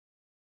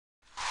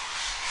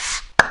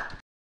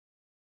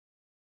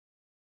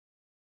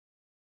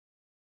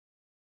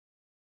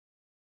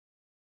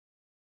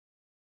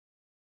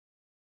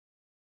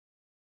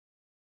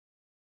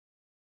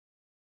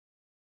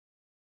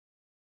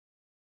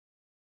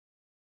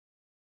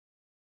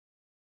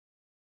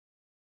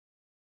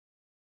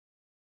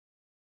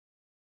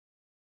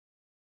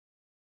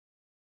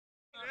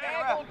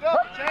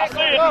I see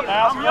it.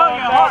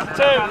 1,001,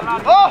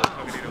 1,002. Oh!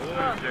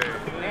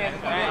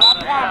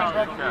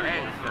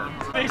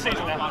 He's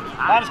season now.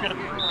 Mine is good.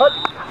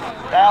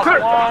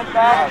 1,001,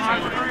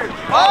 1,002.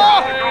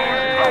 Oh!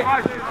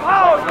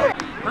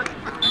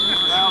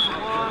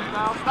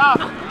 1,001, stop.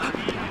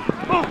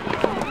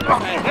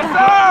 Yes,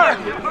 sir!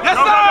 Yes,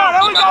 sir!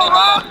 There we go,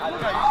 Rob!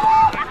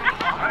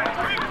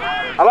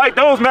 I like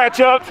those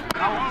matchups.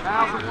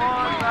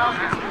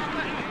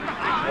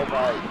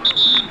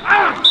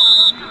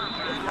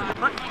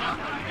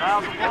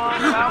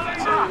 1,001,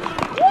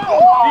 1,002.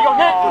 You go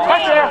hit.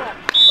 Right there.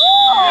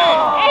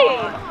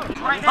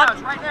 Right now,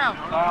 it's right now.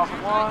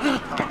 1,001.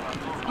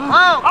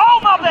 Oh,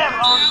 my bad,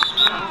 Ron.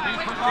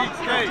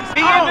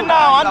 He in the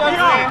now, I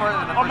understand.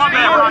 Oh, my He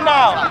in the bad.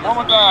 now. One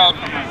more time.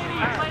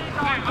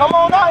 Come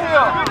on out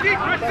here. You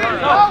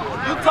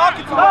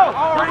talking to him.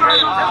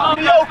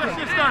 Mediocre.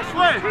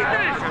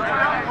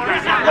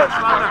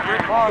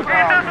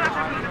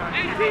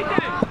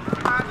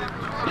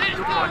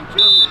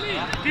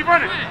 Keep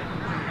running.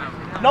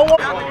 No one.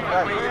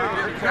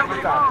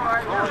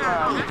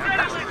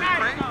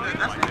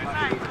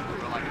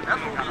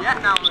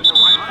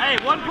 Hey,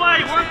 one play.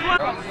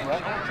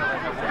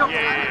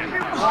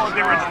 Yeah. All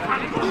difference.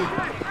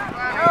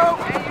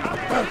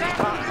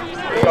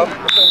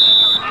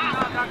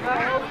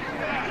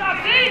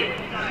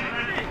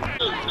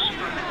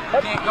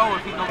 Can't go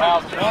if he goes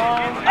out.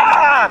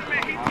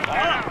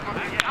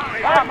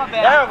 My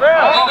bad.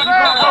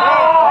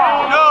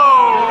 No!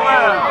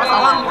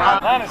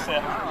 Line is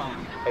set.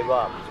 Hey,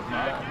 Bob.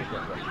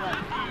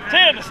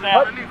 10 to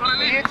snap.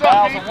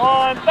 1,001,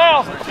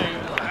 1,002.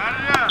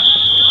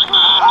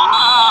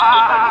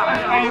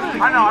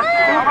 I know.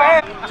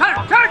 Turn!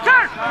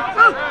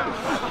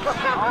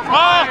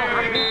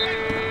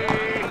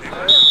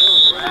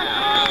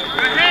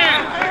 Good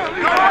hand.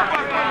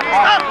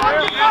 Stop.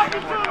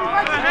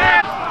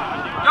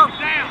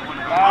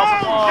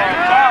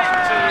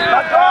 Go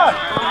down.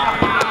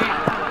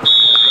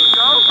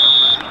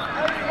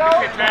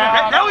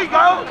 1,001,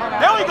 1,002.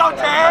 There we go,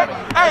 Tag.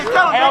 Hey,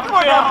 tell him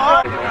before that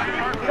hard.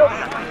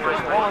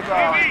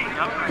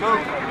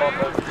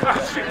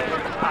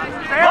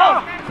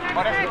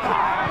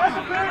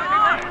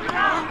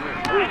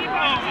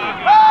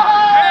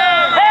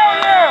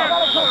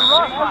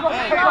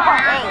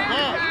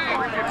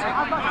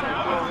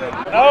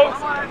 No,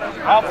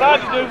 outside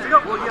you do.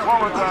 One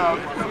more time.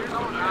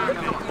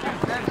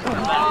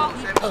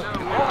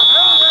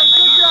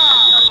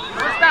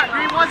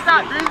 One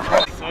stop, Green.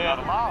 Set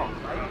them all.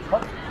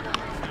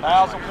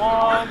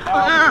 1,001,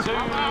 1,002,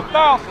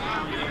 1,000.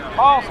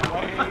 Awesome.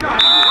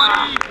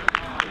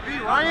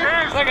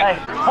 Second.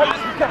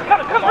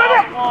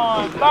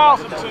 1,001, 1,002,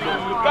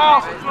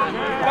 1,000.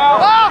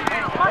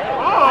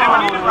 Hey, we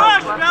need a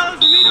brush, fellas.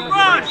 We need a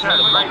brush.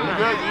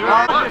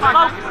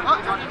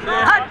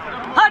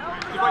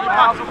 1,001,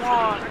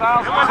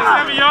 1,002.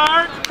 7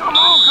 yards. Come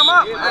on, come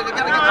up. 7 yards.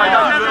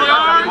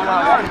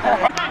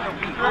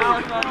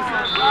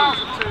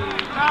 1,002,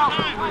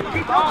 1,000.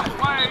 Keep on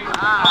way.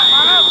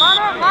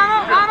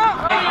 Line up.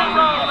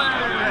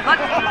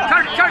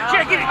 Turn, check,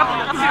 get it.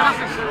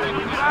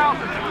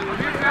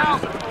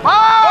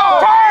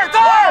 Oh! Turn!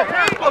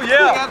 Oh,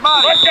 yeah.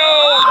 Let's go!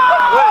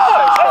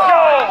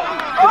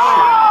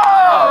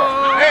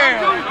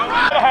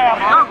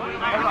 Damn.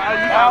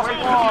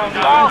 1,001,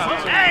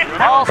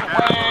 1,002. Awesome way.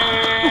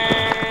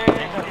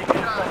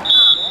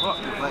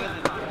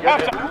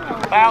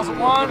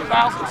 1,001,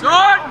 1,002.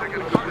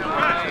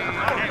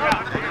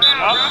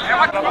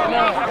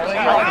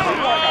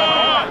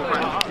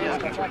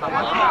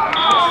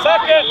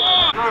 Second.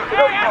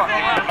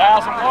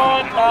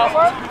 1,001,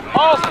 1,002.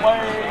 Awesome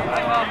way.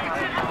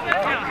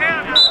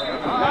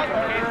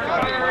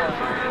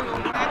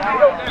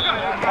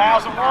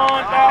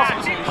 1,001,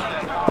 1,002.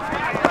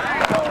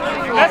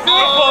 That's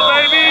equal,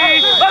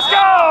 baby. Let's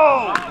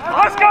go.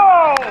 Let's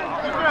go.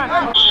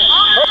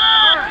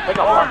 Take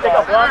up one.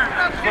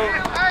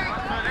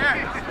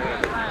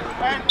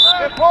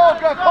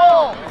 Good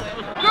pull.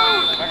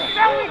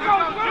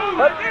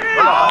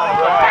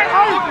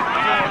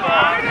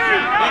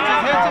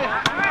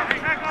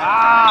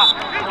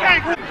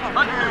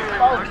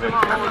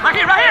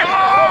 Right here.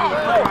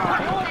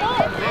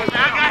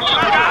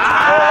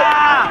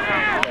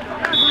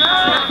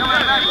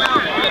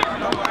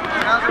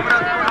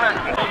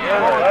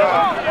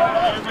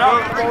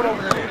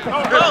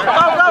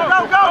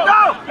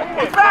 Go.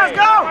 It's fast,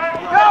 go.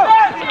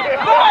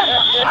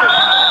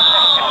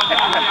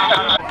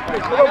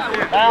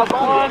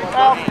 1,001,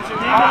 1,002.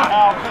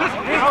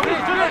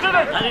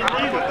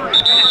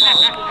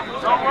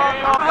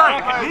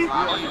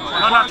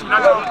 No, not you.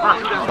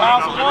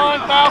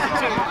 1,001,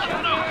 1,002.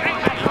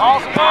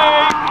 Awesome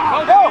way.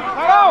 Go.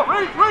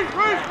 Reach.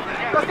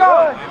 Let's go.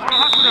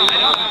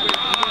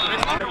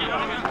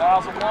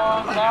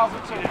 1,001,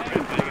 1,002.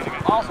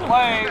 Awesome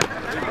way.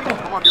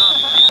 Oh my God.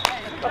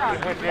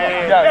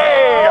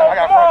 Yeah. I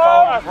got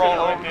front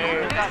control.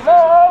 No.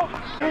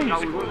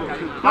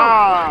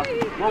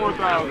 One more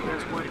thousand. Two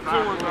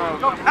more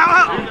thousand.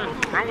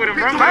 Run with him,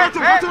 run with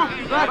him.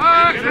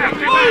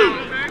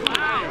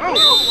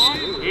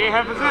 He ain't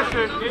have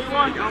possession.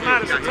 Don't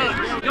matter, it's a touch.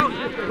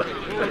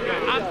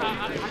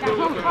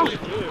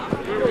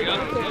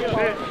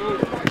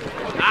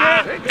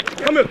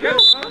 Come here. There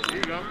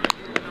you go.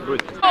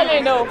 I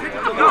didn't know.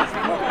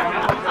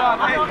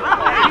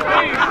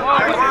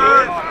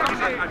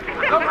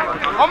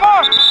 Come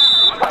on.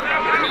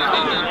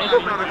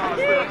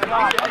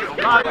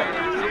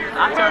 I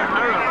turned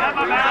her up.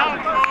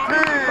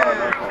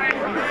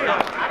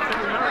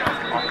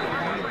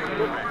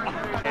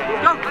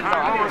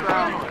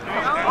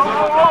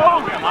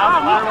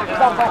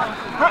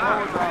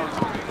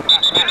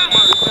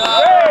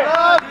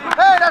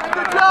 Hey, that's a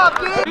good job,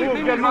 kid.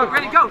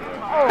 Ready, go.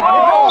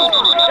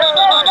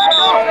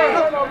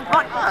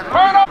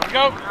 Turn up.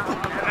 Go.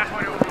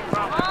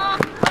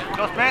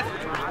 Go, Spence.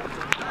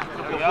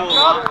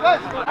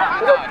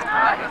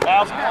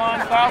 1,001,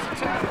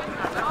 1,002.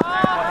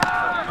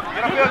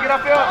 Get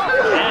up here.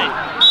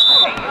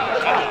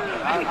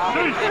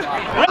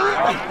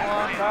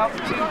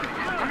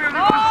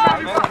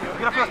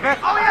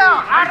 Oh,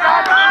 yeah.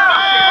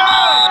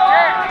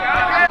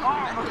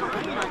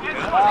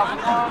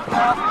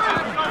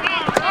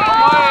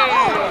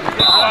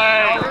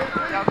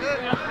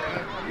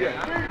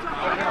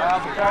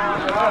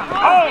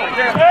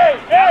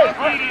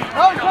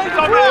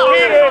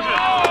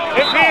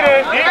 It's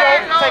heated.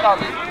 Take off.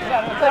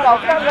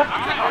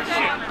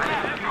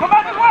 Come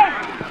back this way.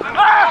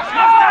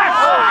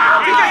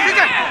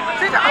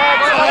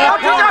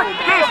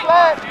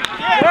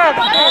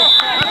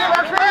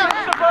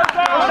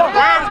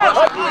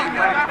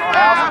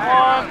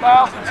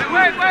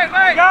 Wait.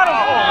 Got him.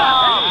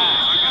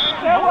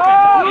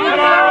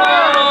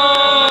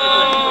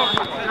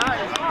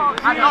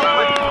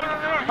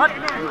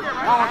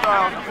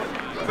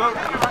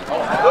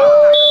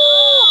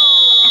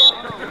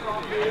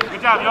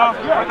 Good job, y'all.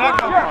 Where'd that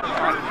come from?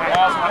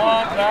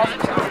 1,001,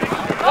 1,002.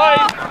 Play.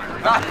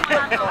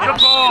 Good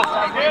ball.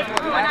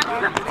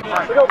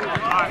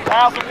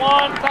 1,001,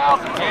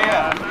 1,002.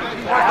 Yeah.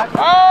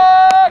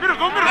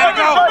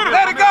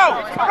 Let it go.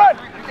 Run.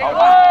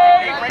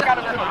 Away.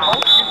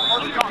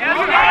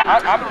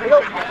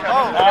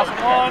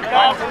 1,001,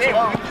 1,002.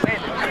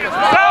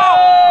 Go.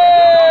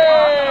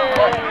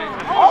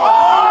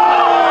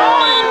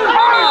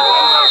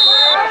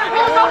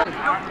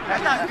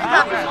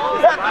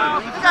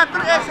 He got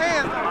 3 X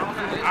hands.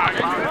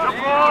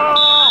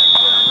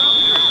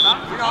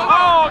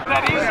 Oh,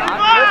 that easy.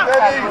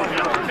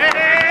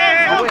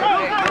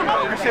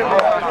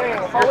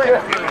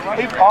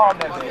 He's on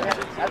that.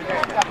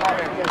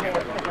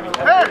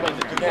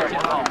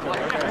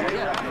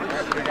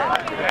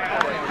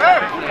 Hey!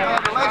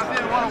 The legs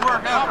didn't want to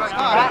work out right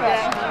now.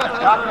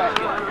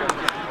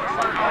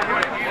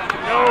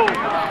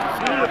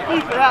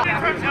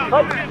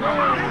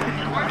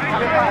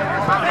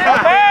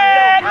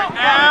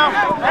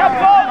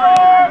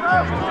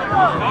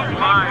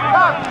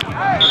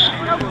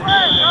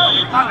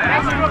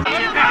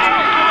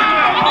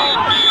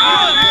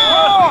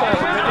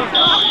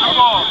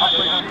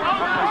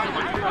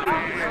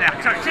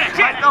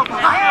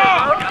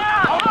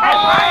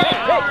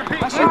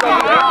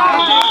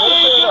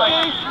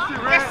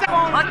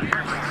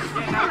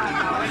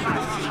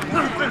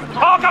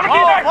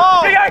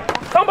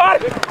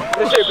 Somebody!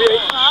 This shit, B.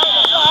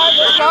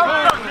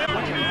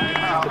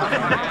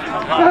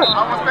 I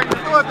was expecting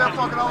to do it that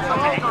fucking on some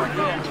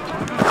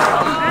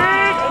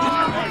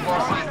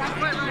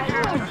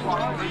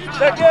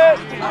Check it!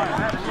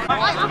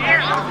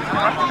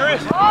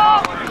 Chris!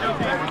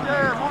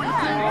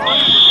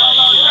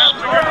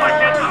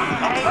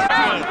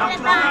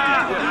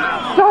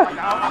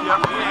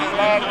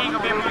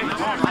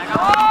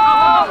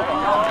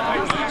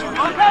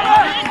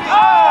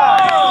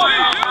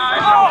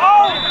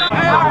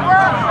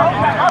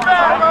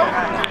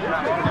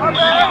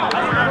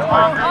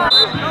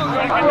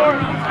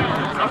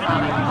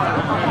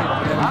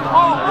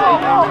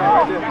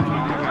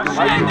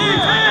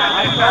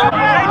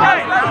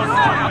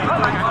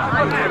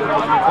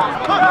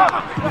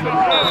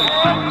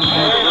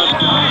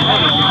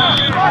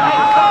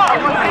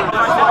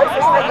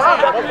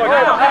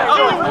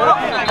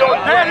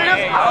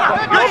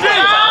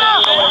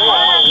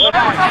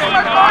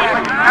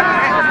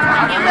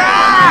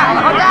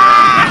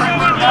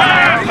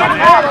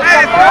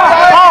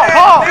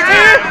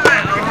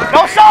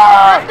 No,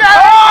 sir!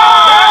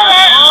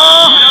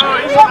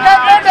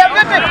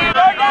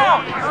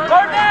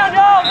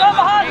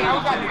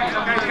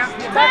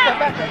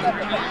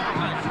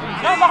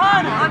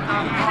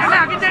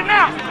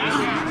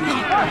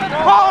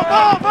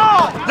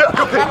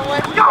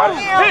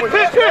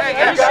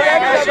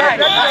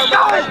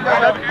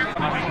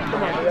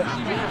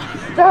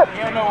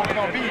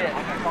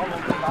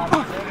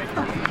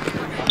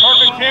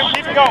 Perfect, Tim.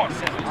 Keep it going.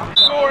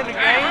 Score in the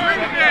game.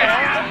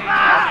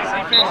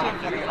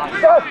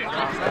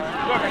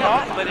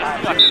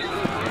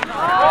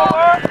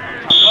 Forward.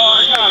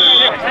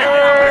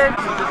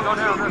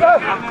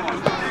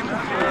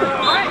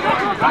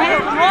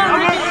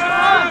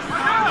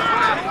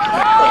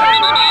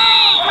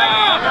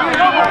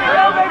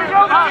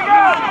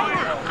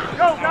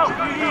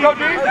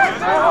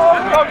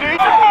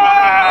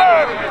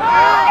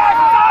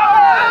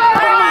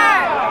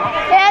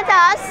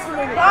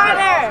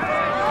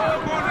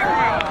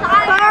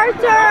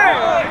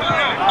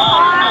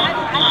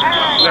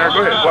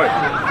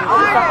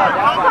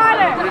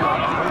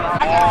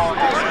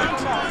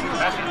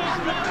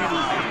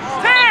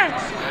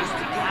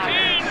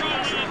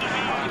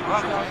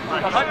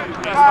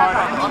 Hey,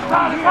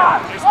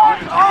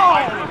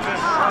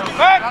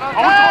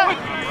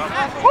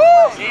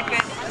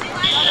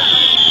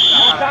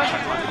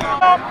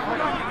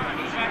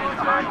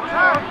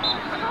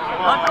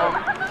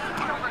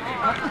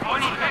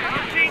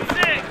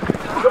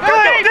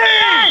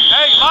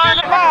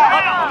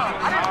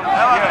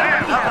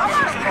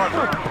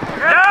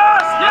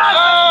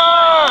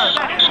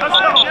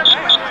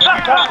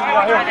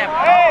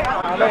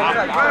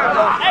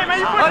 man,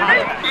 you push me!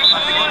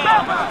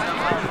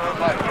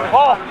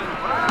 Ball.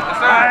 Yes,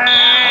 sir.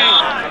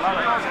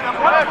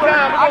 One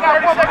time. I got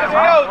 30 seconds to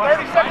go.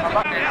 30 seconds to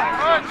go.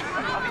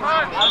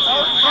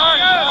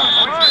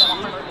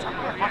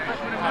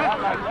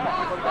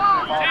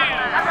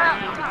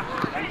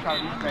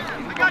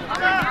 We got you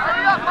down.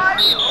 Hurry up,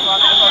 Mike.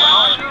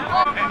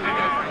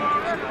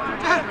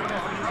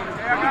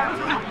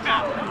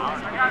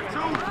 I got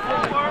two.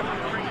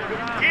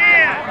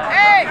 Yeah.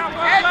 Hey,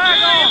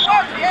 that's me.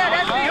 Yeah,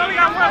 that's me. You only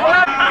got one.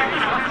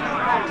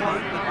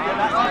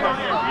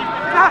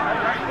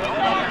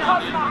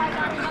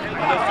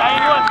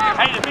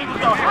 Hey, the people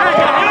go.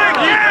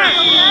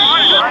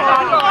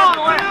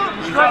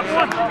 Strike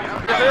one.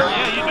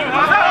 Yeah, you do.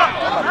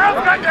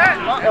 Got that.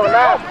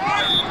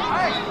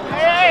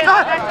 Hey,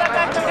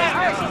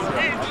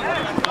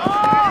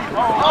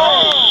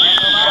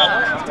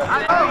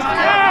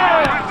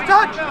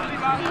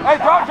 hey,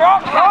 drop.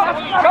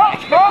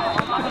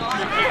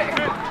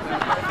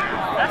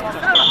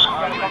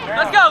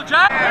 Let's go,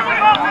 Jack.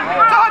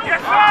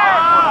 Yes, sir.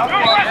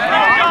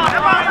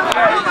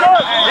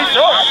 He's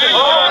short.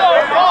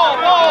 Ball.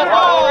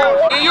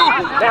 You.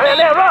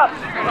 There, Rob.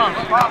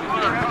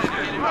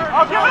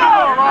 I'll give it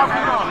over, Rob.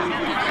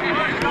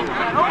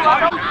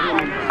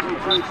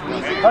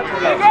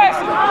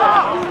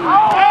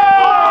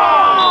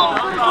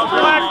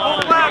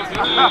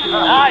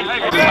 I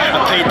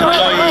paid the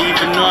lawyer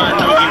even though I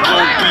know he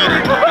won't beat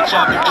it. Bitch, I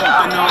be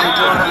bumping on the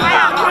door.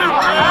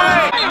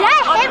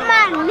 That hit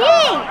my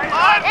knee.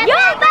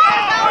 You back.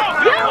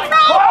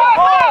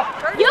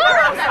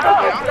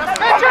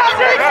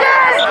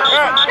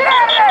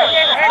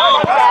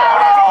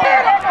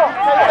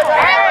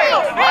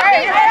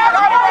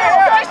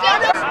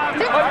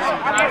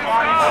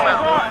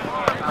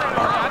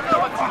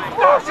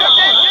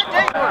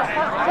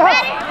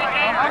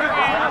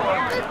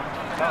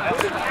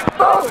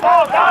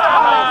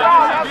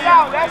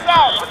 That's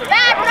out.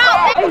 Bad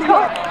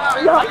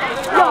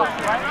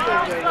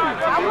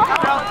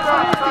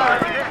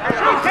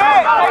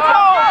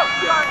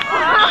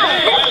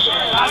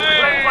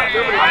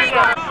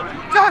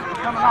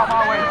Coming out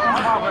my way.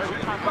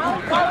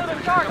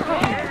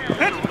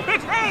 Pitch.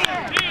 Let's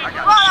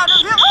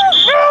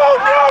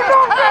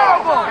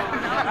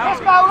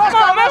go.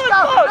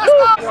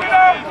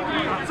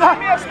 Send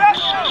me a step.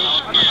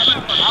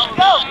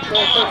 Go.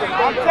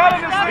 I'm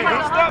telling you,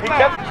 step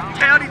back.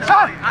 County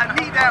Johnny, I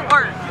need that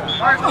word.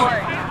 First play.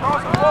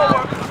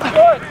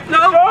 No.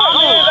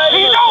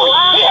 He knows.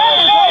 He had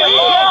to know. He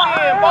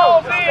in.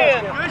 Ball's in.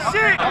 Good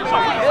shit.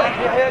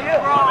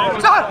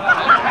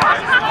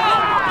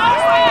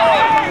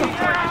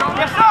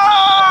 Yes, sir.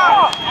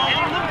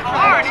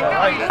 Hard. He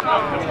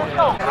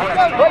knows.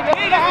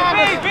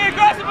 Be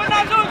aggressive, but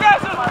not too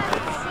aggressive.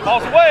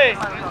 Balls away.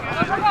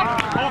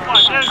 Pull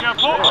fight. There you go.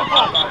 Pull.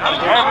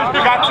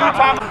 You got 2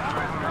 times.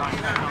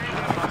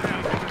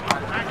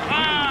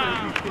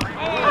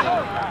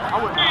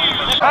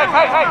 Hey,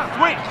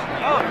 switch.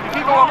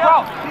 Keep going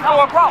across.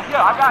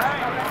 Yeah, I got it.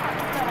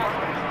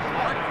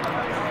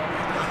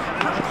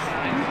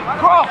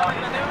 Cross.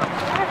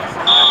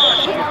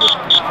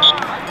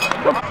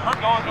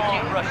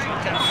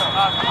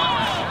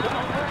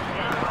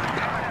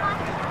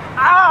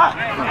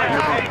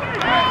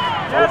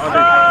 Yes,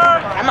 sir.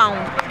 Come on.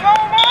 Go,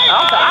 Mike. I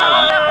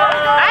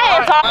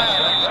ain't talking.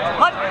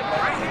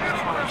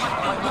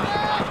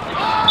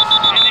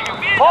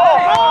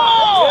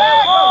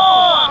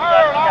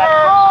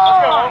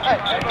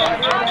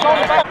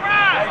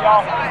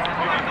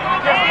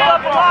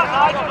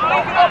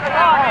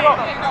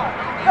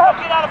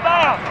 Get out of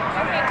bounds.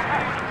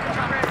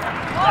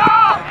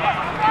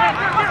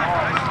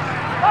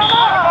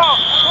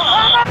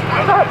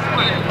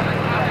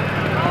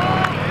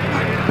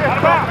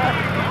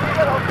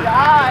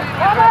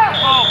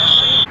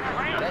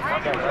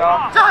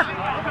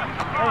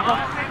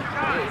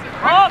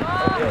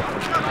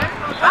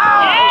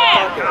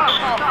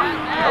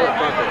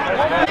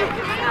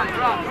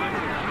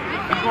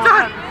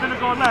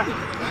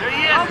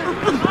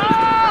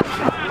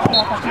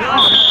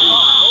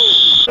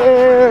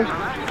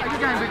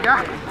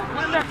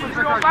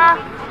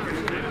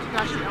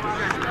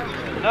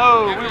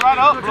 No, we right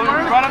up, Blue.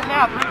 Right up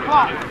now, 3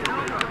 o'clock.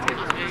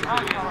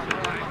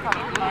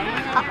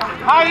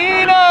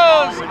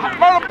 Hyenas!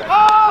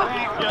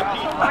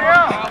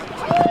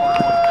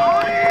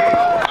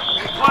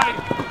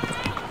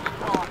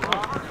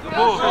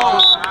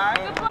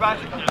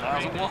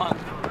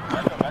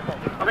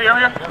 Okay, over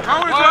here.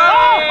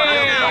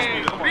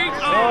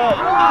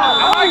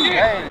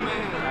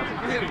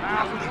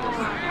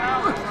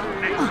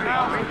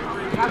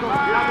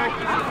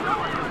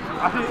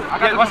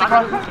 What's the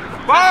call?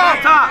 Ball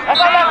time!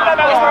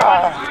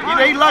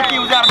 He lucky he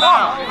was out of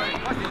bounds.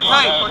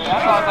 Hey!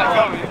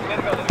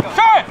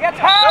 Sure! Get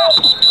help!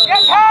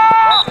 Get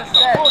help!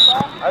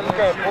 I just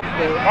can't put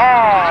it.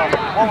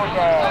 One more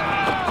down.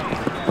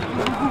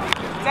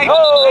 Get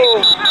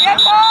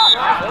help!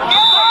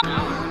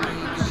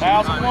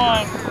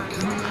 1,001.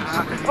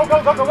 Go!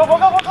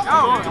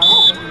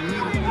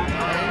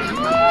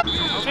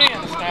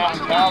 10s now.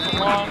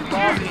 1,001.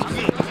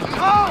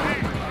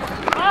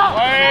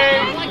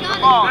 Wait.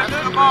 Ball.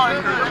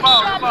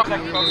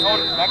 Hold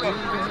it. Back up.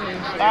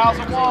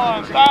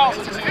 1,001.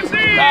 1,000.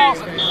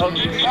 1,000. 1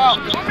 minute,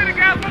 guys. 1 minute,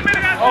 guys.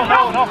 Oh, no.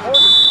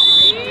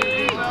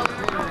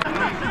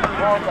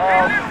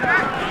 4,000.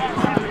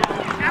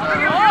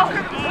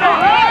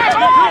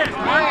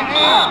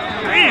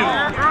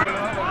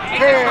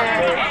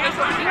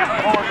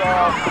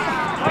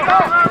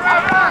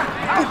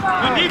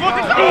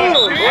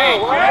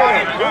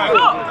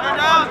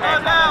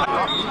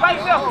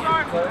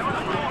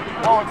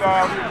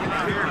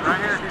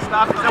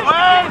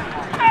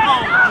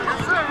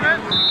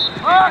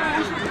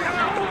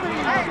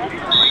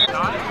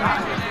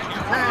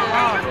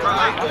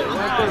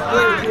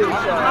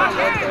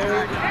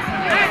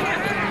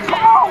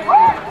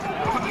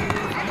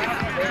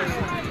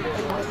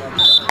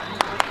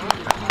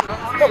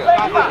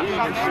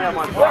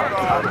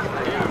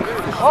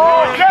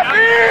 Oh,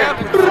 Jeffy!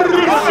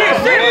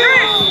 Shit!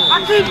 I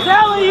keep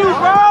telling you,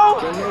 bro!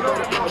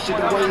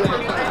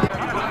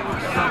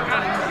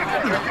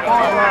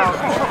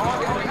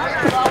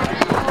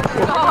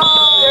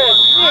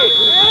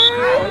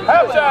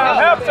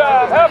 Half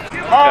time.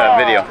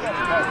 Video.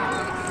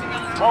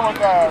 One more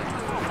time.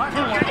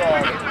 2 more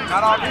times.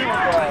 Not all 2 more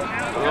times.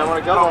 You don't want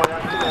to go?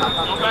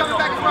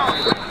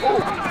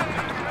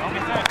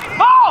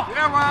 Ball!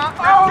 Yeah, Ron.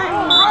 Oh,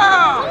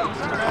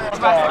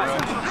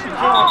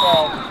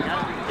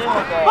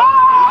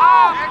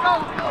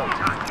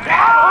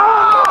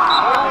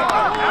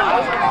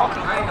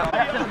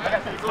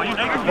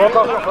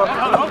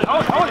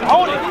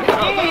 Hold it.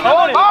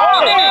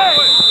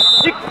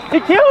 He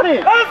killed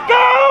it. Let's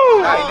go!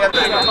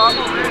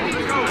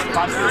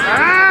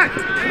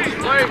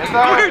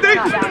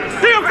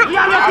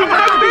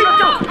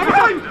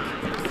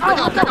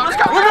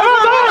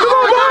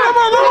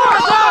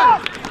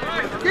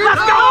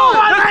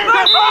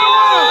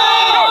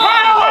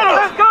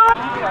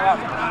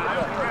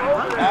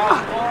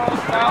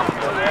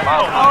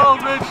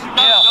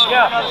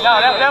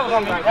 That was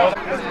on me.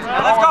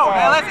 Now let's go,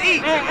 man. Let's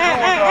eat.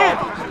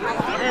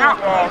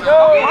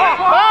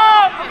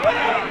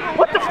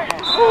 What the?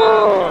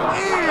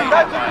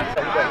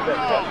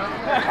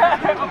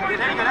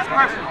 That's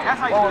perfect. That's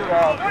how you do it.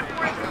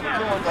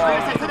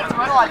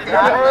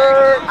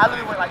 I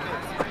literally went like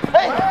this.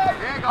 Hey!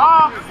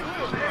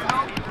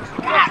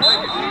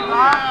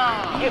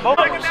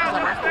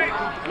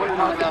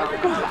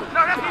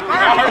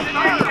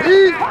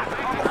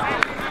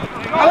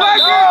 I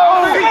like it!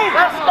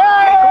 Let's go!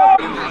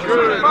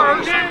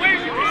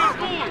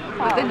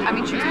 I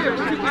mean, choose your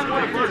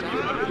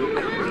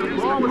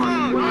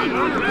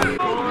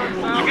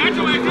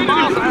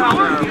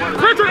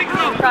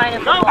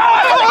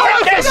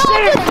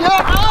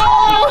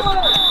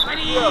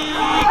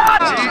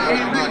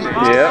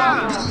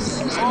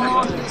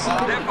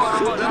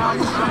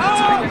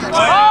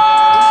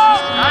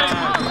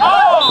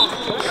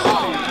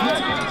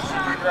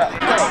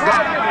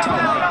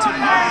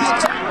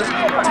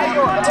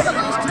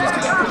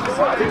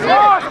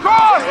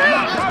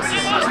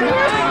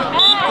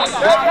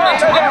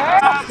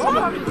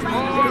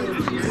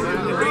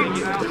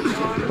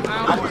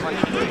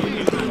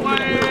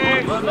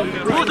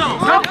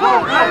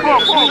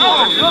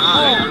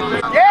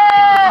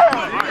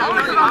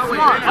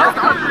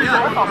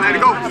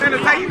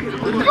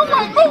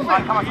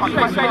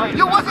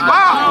You wasn't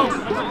wow!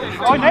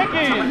 Oh,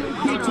 naked!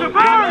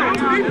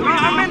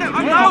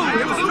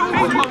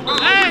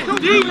 Hey,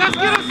 D, let's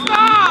get a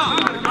stop!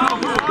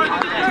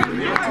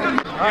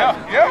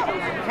 Yeah.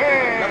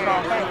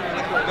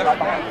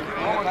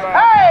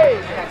 Hey!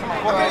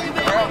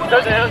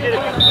 Come down.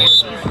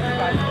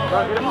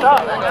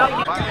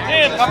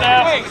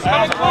 Hey,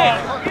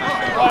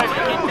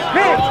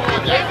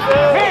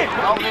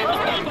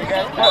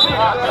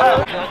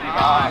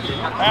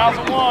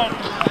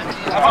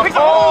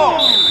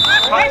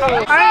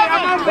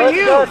 I'm over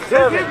you.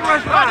 That's his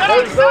rush line.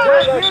 That's his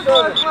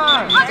rush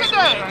line. Look at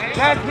that.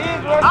 That's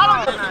his rush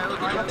line.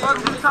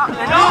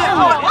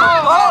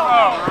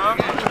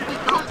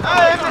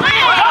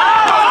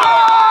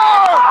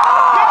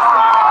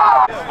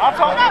 I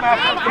told him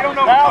after. He don't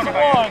know what I'm talking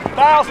about.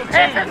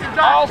 1,002.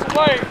 Balls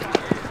away.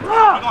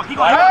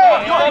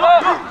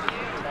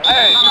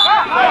 Hey.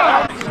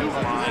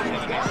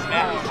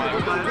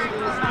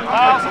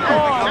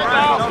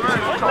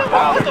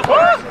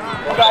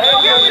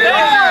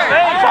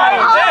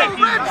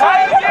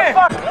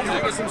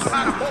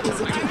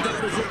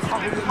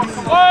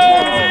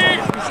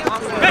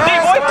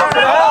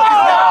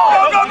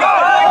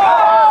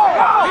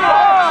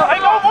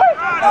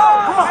 1,000.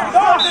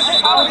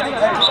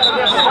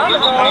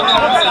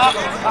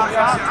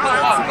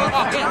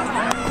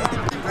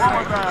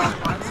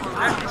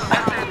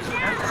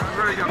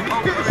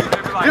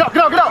 Get up!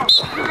 Let's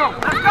go!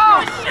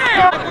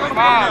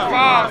 Five.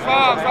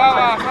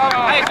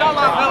 Hey, so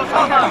long,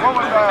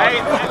 Hey.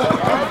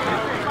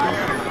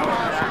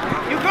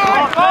 You good?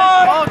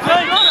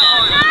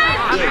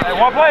 Hey,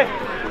 one play.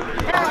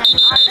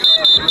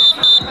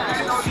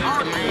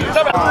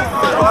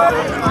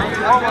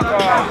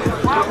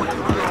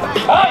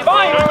 Hey,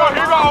 fine. Here we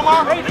go, Omar.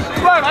 Hey,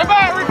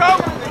 back, Rico.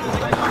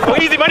 Go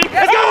easy, buddy.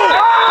 Let's go!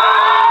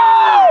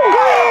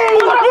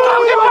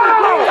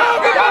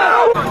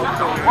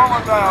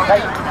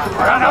 Hey,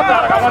 I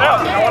got one out.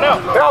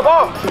 Ball,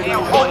 ball.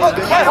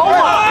 Hey, hold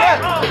on.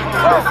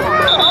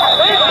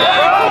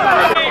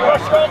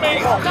 Rush on me.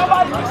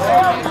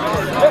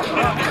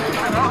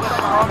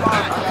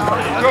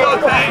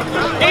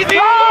 Easy.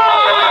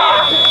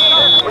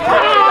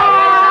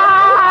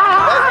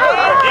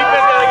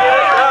 Defense gotta get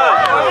it.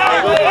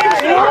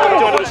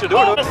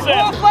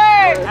 Full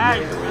play.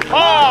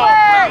 5,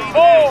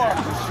 4,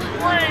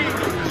 3,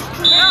 2.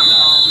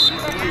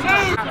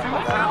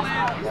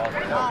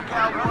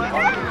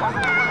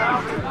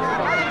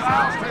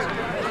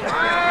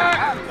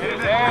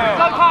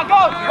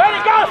 Go! Ready,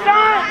 go,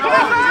 son!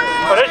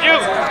 Oh, that's you!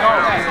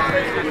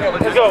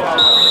 Let's go!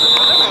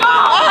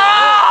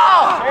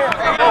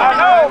 I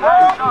know, bro!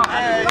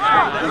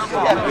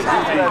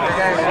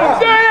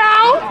 Stay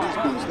out!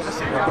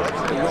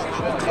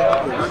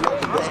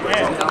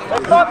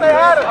 They thought they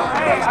had it!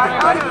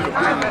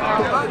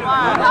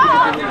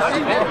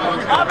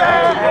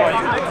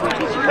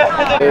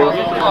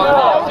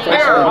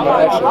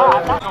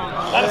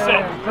 Let us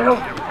in.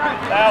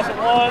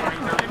 1001.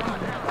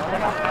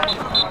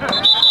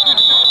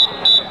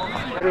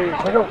 Ready,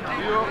 go.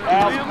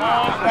 1001,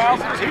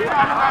 1002.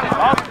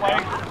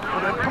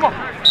 Come on.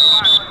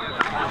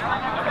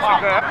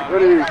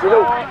 Ready,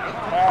 go.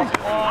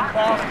 1001,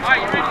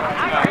 1002.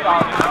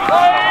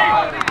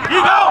 You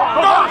go!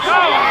 Go!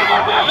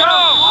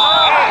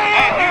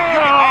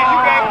 Hey, you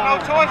gave him no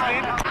choice,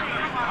 man.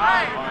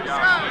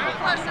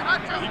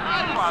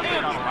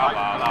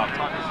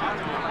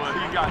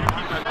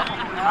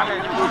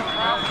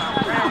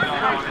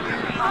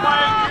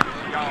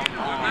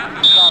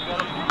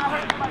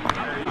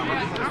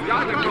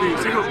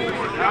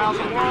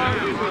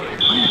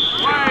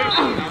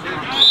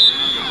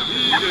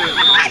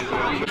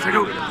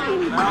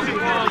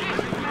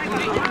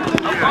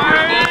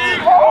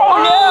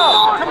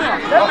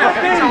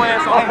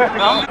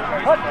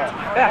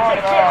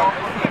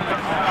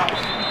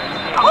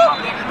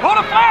 Pull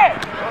the flag!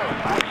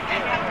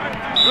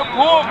 Good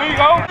pull,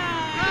 Vigo!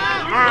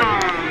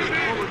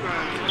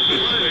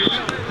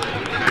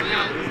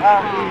 Go!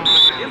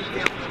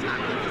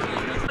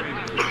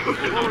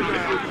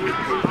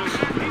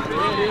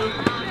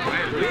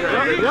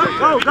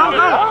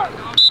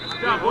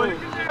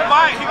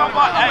 Mike, he gonna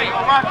buy. Hey,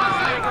 Mike.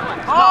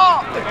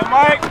 Oh!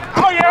 Mike!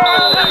 Oh, yeah!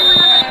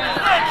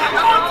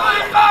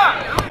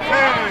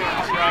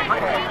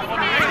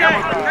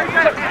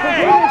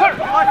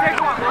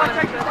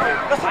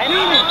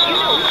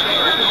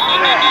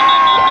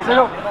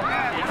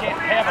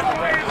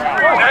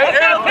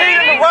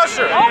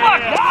 Rusher. Oh my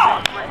God!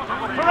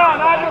 Come on,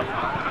 Nigel.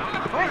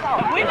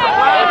 We not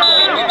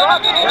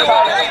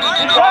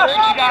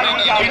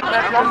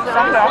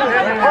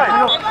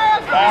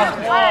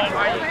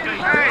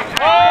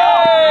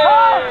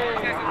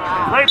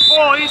Late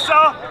ball,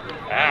 Esau.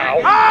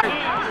 Ow.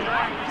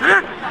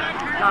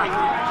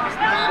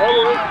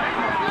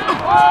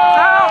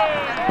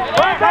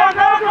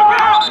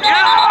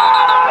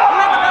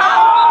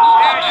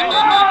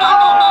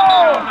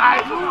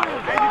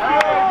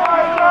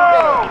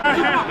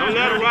 Don't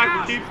let it rock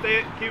and keep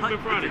him in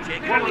front of you.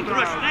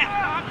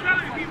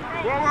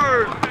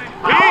 Forward.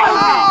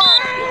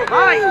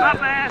 Right, not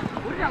bad.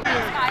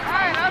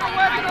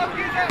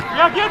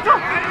 Yeah, get to him!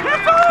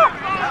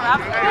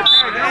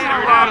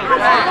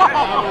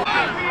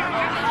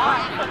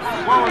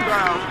 One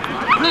down.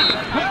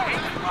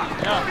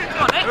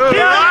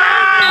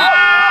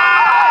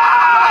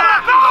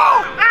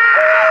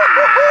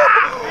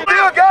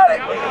 Still got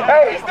it!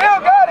 Hey, he still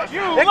got it!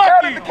 You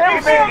lucky! The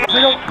cameraman.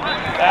 1001.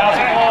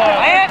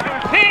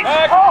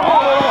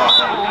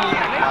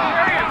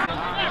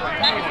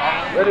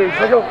 Ready,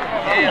 go!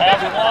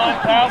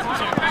 1001,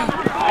 1002.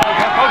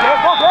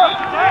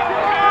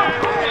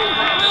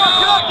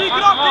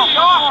 Get up,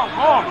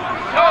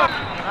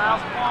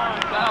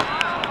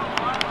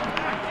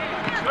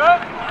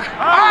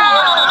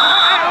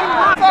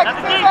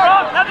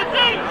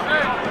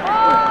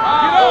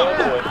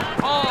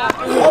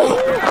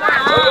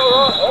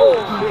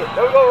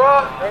 there we go,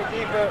 Rob. Great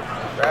defense.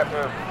 Grab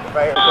him.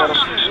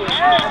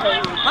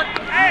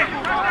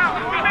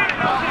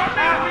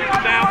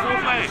 Down full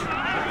flag.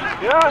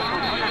 Yeah.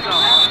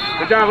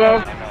 Good job, Bo.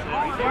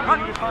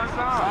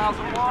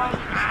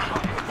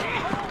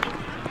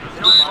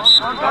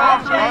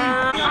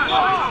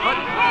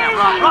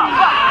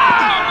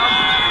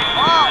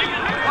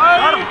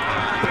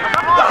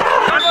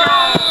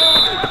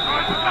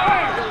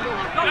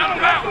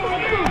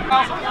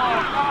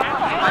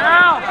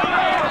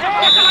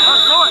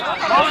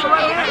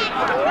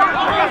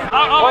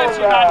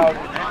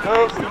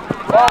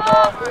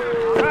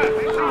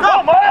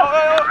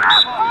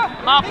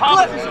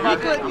 promise you. I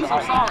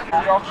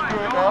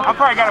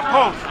probably got a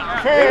post.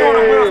 They doing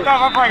the real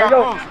stuff. I probably got a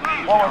post.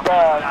 One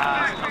guy.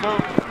 Two.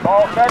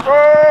 Ball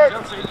backward.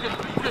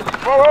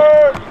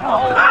 Forward.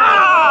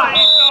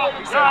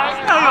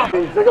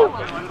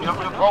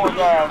 One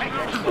guy.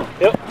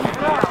 Yep.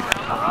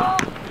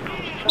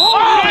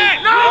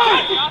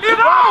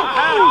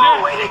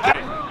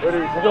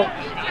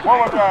 One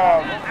more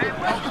time.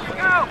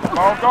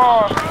 Ball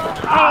gone.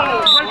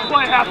 Oh, great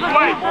play,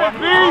 halfway. One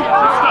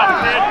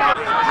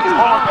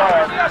more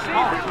time.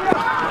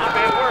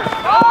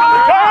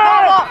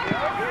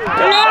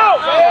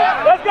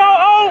 Let's go,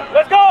 oh!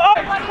 Let's go, oh!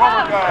 One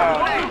more time.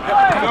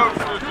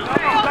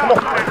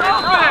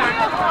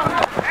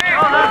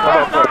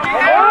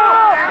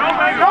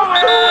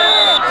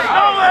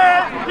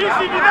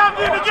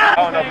 I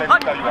don't know if they can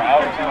tell you were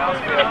out.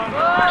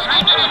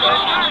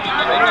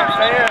 They didn't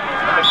say it.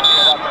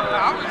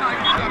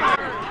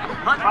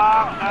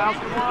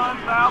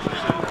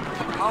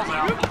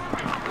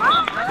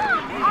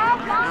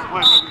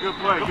 Good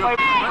play, good play.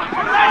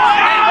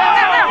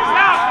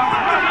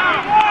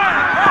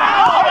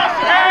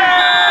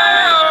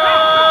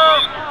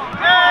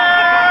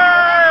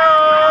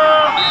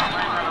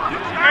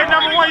 Hey,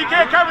 number one, you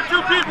can't cover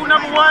two people,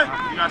 number one.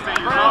 You gotta say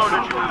your zone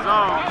if you're in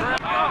zone.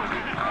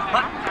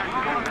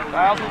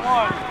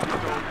 1,001.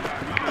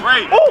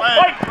 Great,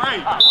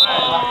 great.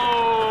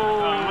 Oh,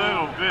 a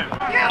little bit.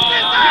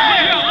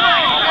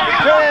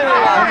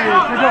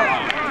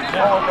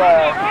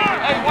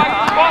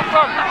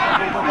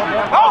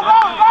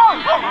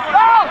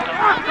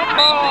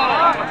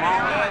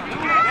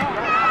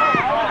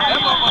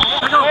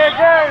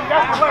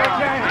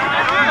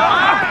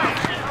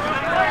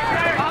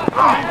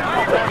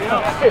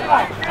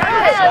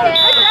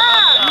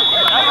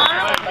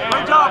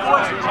 Great job,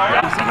 boys.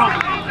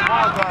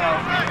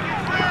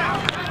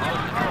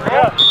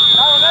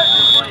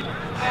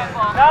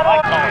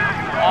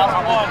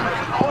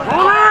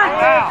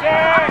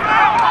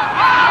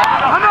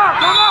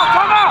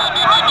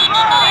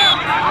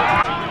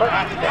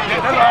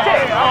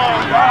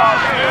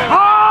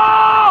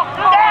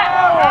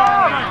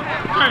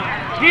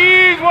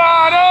 He's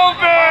wide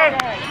open!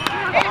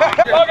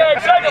 Okay,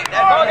 second.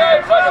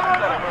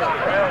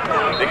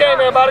 Good game,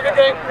 man. About a good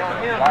game.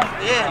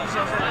 Yeah.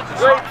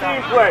 Great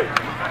team play.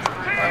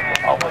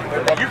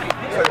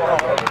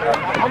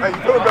 Hey, you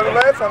feeling better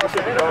last time I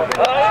said you know.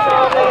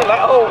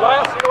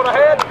 Last, you know what I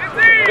had?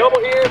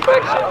 Double ear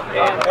infection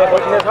and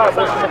what's his heart?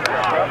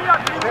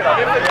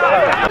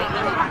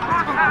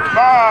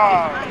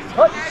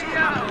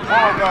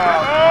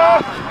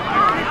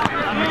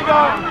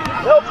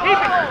 No, keep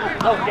it.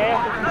 No, Dan.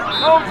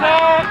 No,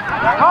 Dan.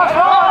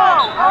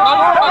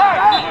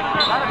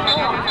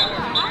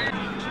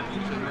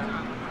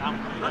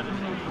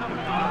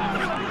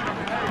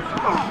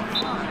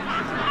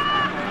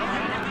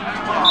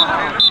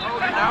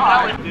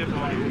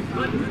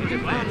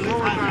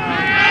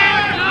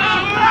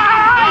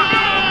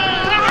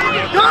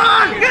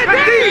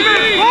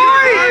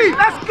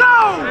 Let's go!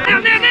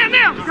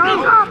 Now!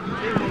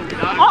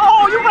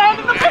 Oh, you ran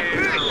in the pit!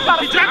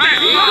 He dropped that!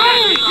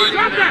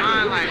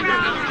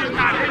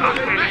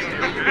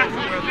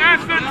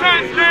 That's the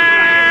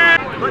touchdown!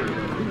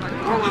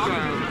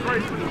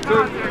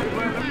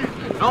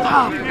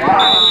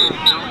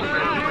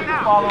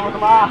 Follow with the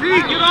line.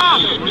 Get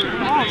off!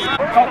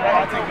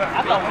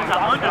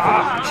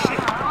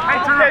 Hey,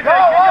 turn it up!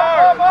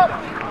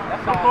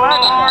 That's the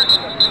ball.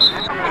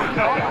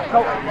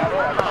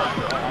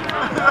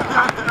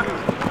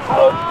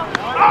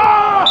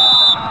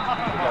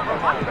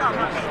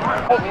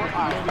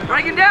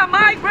 Break it down,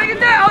 Mike! Break it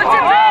down! It's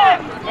your man!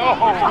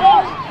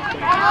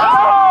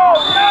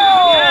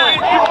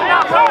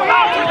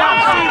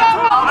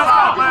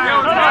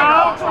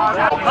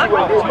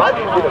 Might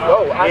be to go.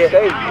 I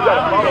say you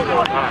gotta follow him.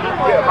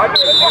 Yeah, Mike,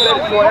 let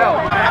it go out.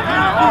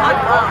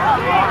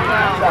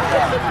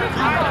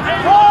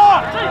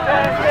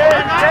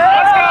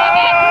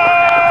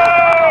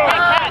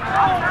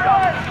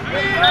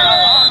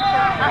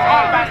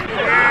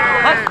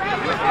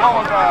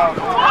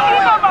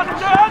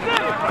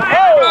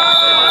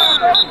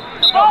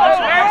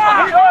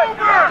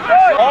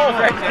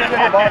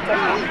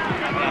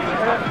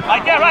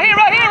 Like that, right here.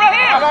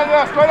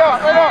 Straight up.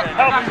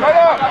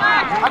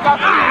 I got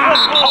you.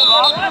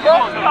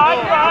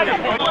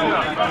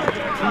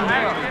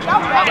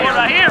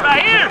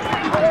 Right here.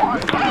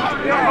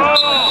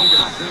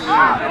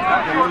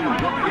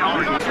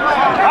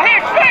 Right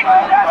here, quick!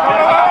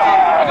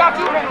 I got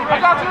you.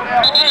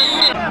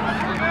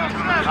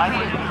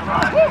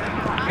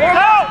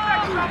 Go!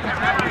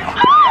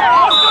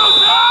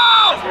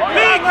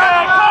 Big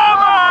man,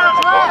 cover!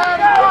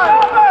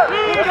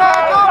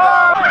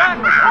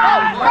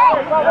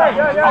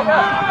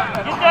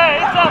 Get there,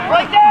 it's up,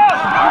 break down!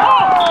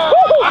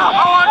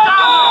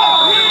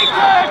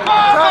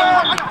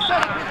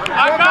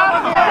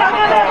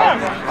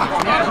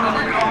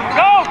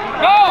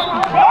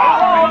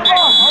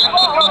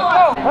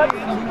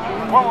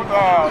 One more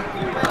time.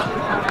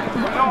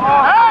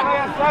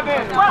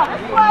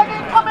 Why are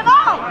they coming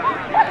out?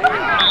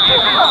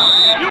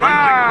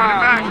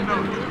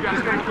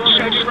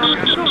 Oh,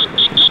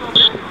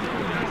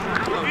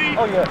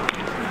 yeah.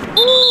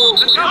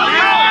 Let's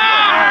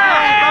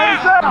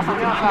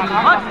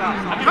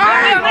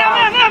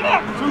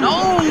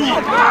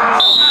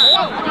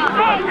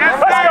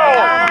go!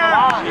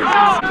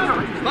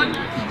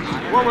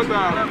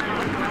 1,000.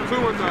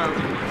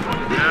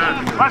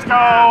 2,000. Let's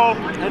go!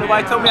 Ain't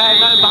nobody told me I had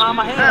nothing behind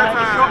my head. I had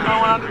a short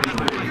man when I did.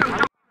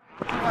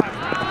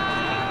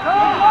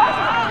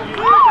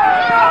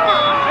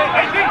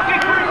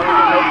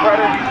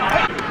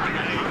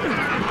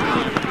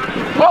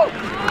 Whoa!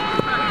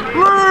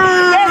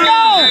 Let's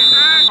go!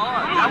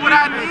 That's what I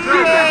need.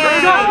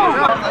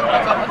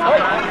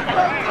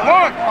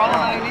 1,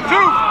 2.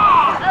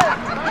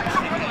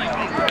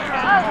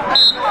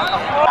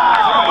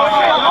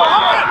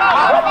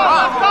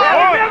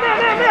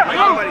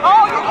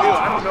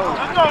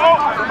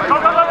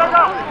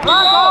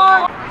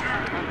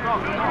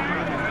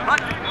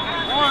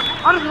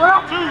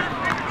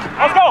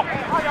 Let's go!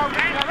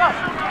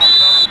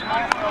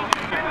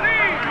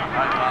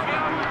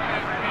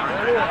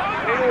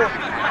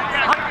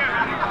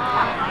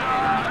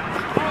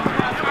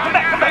 Come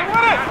back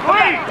with it!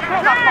 Please!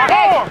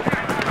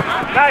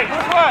 Nice!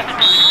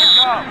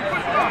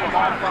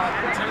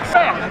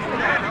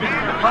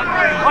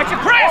 Watch your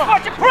press!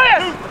 Watch your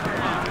press!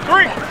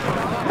 3!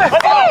 Let's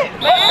go!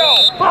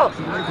 Let's go!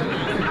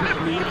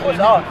 What's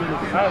up? I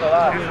ain't gonna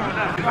lie.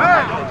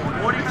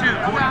 42.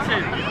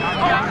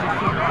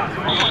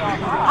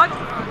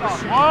 1,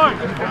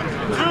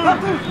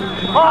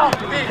 2,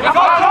 let's go,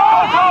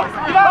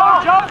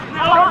 jump!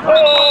 Come on,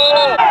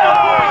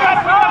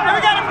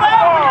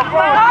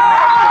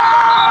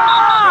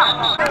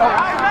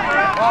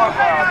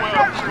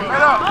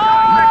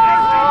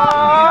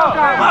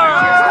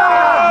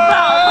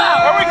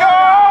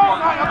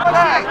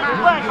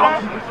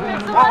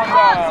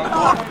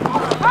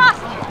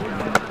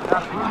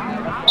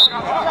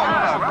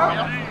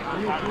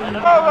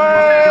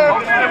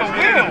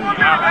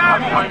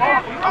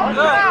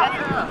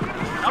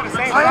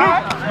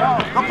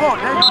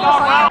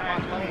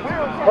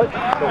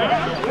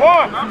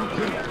 1,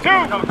 2,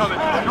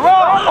 you're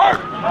on!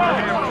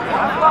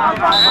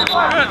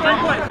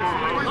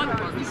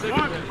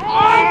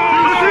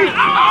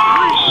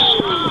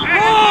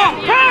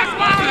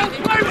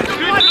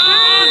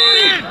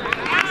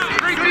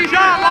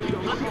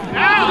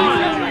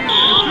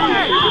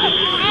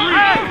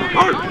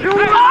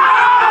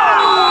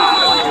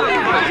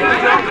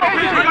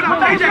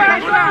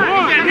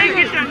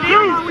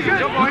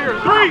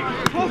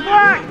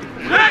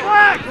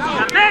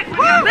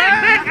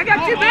 I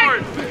got you,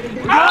 Vic!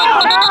 Let's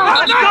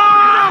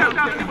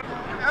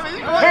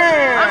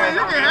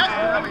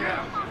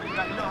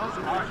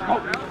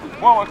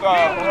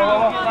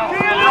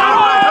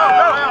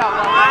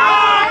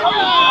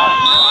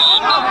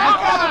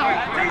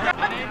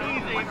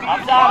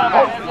go!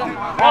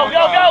 You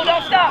can have Go,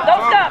 don't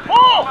stop,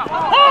 pull,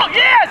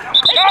 yes!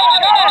 We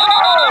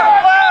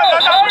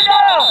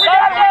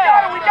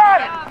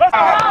got it! Let's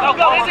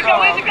go, easy go,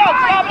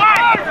 stop it! I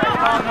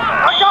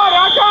got it!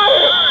 Let's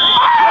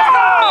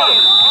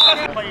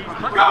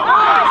go!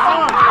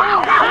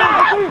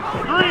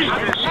 3!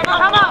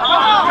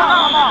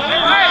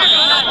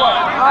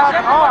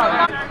 Come on!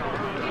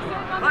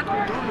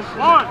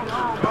 1,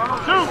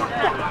 2!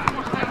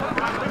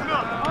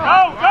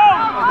 Go!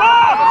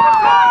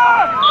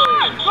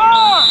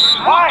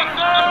 Right!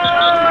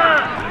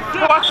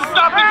 Watch the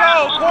stop and go!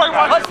 Corey,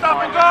 watch the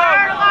stop and go!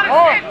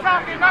 1,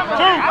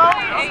 2,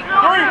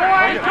 3!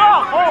 Let's go!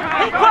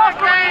 Keep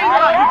crossing!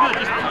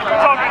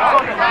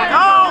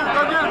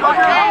 Go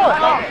get it!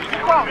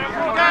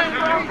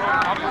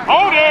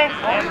 Hold it!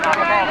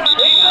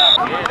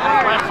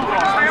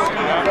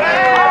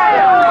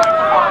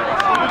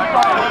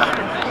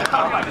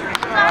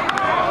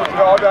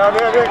 You all down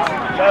there, Vic?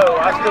 No,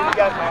 I still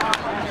got.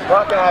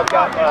 Rock and I've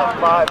got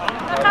 5.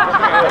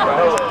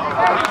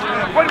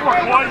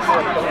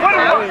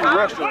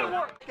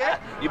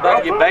 You about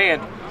to get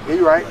banned.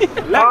 You right.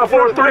 5,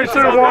 4, 3, 2,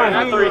 1.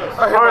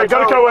 All right, go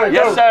to co-ed.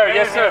 Yes, sir.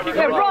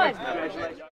 Yeah, run.